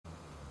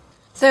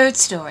Third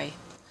story,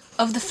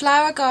 of the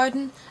flower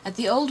garden at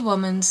the old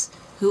woman's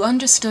who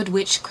understood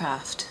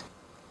witchcraft.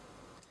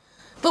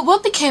 But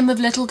what became of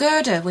little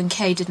Gerda when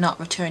Kay did not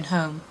return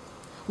home?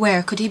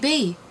 Where could he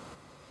be?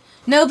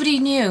 Nobody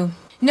knew.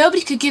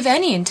 Nobody could give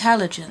any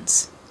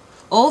intelligence.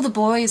 All the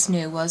boys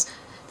knew was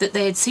that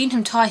they had seen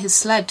him tie his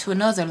sled to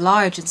another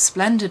large and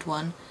splendid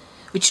one,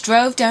 which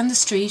drove down the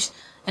street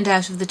and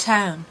out of the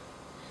town.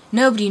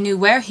 Nobody knew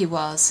where he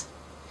was.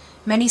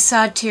 Many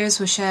sad tears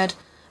were shed,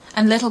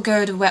 and little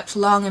Gerda wept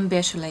long and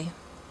bitterly.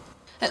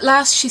 At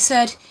last she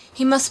said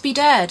he must be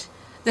dead,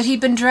 that he'd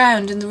been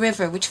drowned in the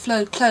river which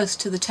flowed close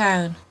to the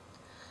town.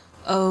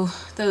 Oh,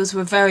 those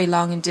were very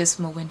long and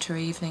dismal winter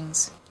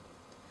evenings.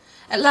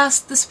 At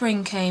last the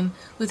spring came,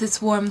 with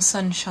its warm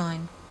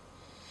sunshine.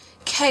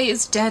 "Kay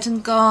is dead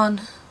and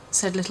gone,"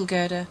 said little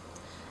Gerda.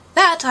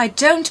 "That I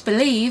don't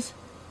believe,"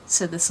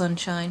 said the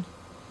sunshine.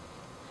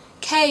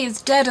 "Kay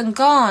is dead and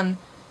gone,"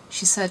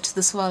 she said to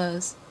the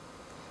swallows.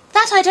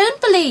 "That I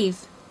don't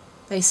believe,"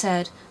 they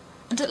said,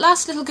 and at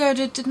last little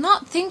Gerda did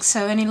not think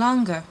so any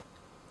longer.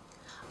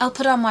 "I'll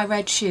put on my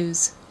red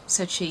shoes,"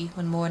 said she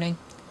one morning.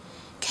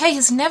 "Kay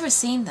has never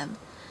seen them,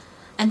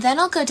 and then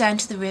I'll go down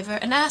to the river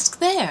and ask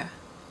there."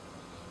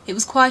 It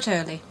was quite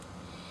early.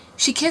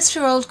 She kissed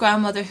her old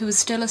grandmother, who was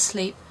still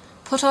asleep,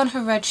 put on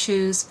her red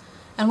shoes,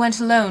 and went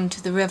alone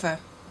to the river.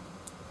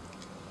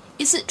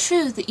 "Is it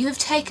true that you have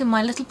taken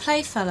my little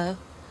playfellow?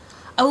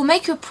 I will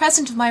make you a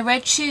present of my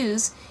red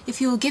shoes if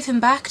you will give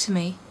him back to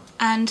me."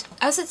 And,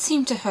 as it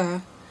seemed to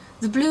her,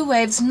 the blue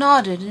waves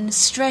nodded in a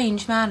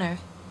strange manner.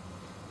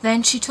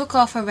 Then she took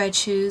off her red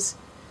shoes,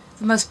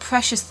 the most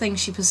precious thing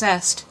she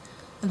possessed,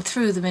 and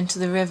threw them into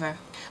the river.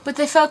 But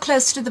they fell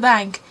close to the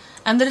bank,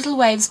 and the little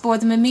waves bore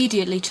them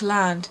immediately to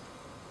land.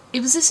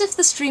 It was as if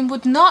the stream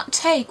would not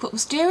take what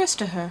was dearest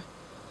to her,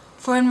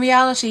 for in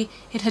reality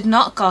it had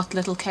not got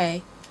little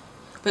Kay.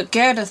 But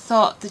Gerda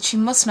thought that she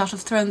must not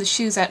have thrown the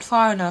shoes out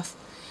far enough,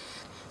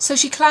 so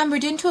she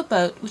clambered into a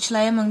boat which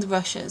lay among the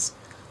rushes,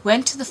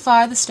 went to the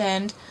farthest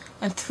end,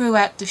 and threw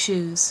out the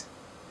shoes.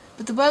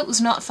 But the boat was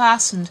not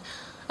fastened,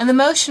 and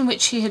the motion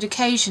which she had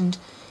occasioned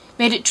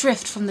made it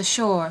drift from the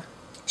shore.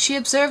 She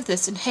observed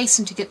this and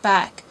hastened to get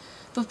back,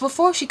 but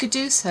before she could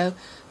do so,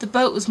 the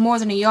boat was more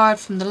than a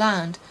yard from the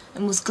land,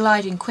 and was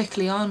gliding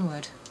quickly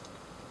onward.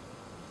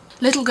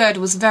 Little Gerda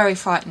was very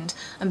frightened,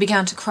 and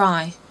began to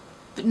cry,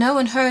 but no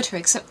one heard her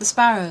except the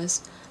sparrows,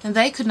 and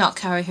they could not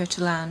carry her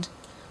to land,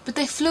 but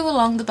they flew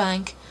along the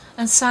bank,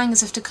 and sang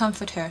as if to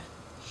comfort her.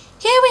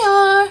 "Here we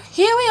are!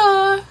 Here we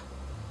are!"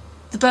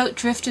 The boat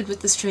drifted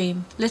with the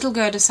stream. Little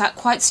Gerda sat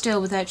quite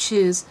still without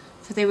shoes,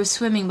 for they were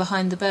swimming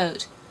behind the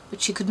boat,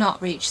 but she could not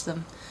reach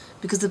them,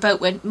 because the boat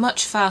went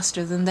much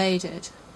faster than they did.